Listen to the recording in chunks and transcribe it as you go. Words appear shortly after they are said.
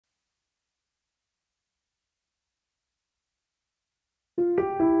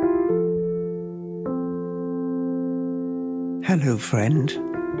Hello, friend.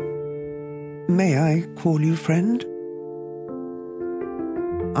 May I call you friend?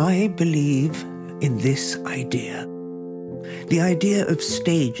 I believe in this idea. The idea of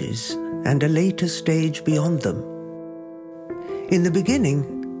stages and a later stage beyond them. In the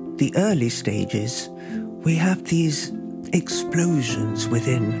beginning, the early stages, we have these explosions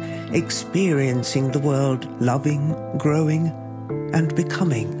within, experiencing the world, loving, growing, and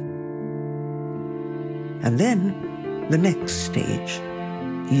becoming. And then the next stage,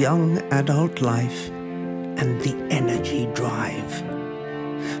 young adult life and the energy drive.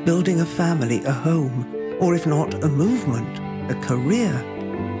 Building a family, a home, or if not, a movement, a career,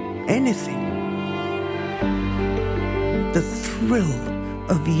 anything. The thrill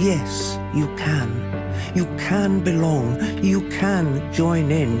of yes, you can belong, you can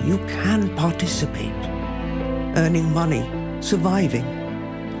join in, you can participate. Earning money, surviving,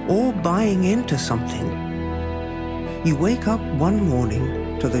 or buying into something. You wake up one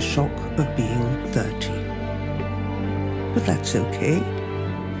morning to the shock of being 30. But that's okay.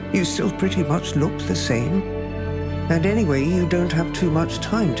 You still pretty much look the same. And anyway, you don't have too much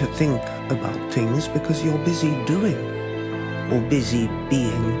time to think about things because you're busy doing, or busy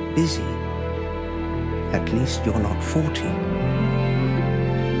being busy. At least you're not 40.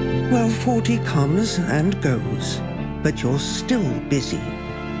 Well, 40 comes and goes, but you're still busy,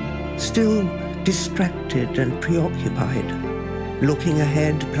 still distracted and preoccupied, looking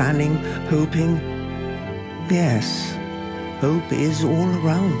ahead, planning, hoping. Yes, hope is all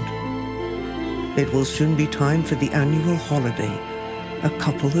around. It will soon be time for the annual holiday, a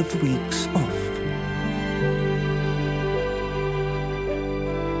couple of weeks off.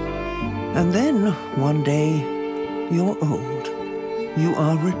 And then, one day, you're old. You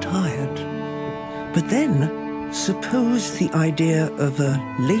are retired. But then, suppose the idea of a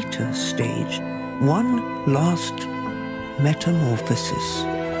later stage, one last metamorphosis.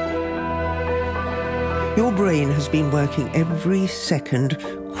 Your brain has been working every second,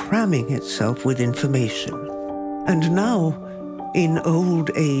 cramming itself with information. And now, in old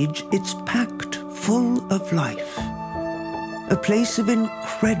age, it's packed full of life. A place of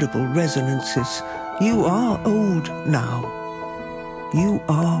incredible resonances. You are old now. You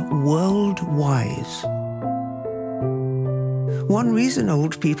are world-wise. One reason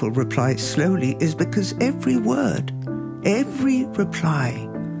old people reply slowly is because every word, every reply,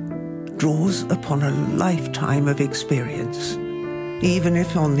 draws upon a lifetime of experience. Even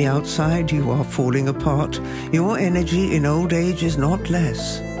if on the outside you are falling apart, your energy in old age is not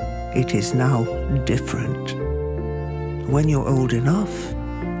less. It is now different. When you're old enough,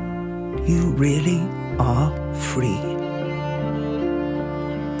 you really are free.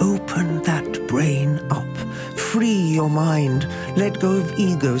 Open that brain up. Free your mind. Let go of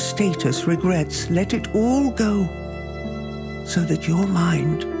ego, status, regrets. Let it all go, so that your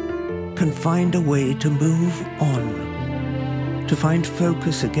mind can find a way to move on, to find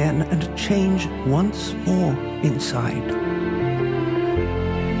focus again and change once more inside.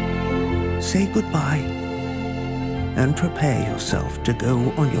 Say goodbye and prepare yourself to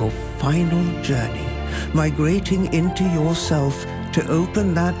go on your final journey, migrating into yourself to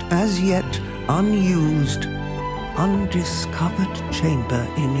open that as yet unused, undiscovered chamber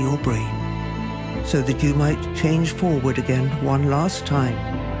in your brain, so that you might change forward again one last time,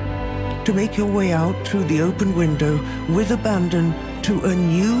 to make your way out through the open window with abandon to a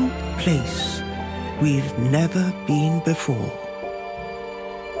new place we've never been before.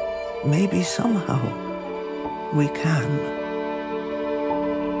 Maybe somehow we can.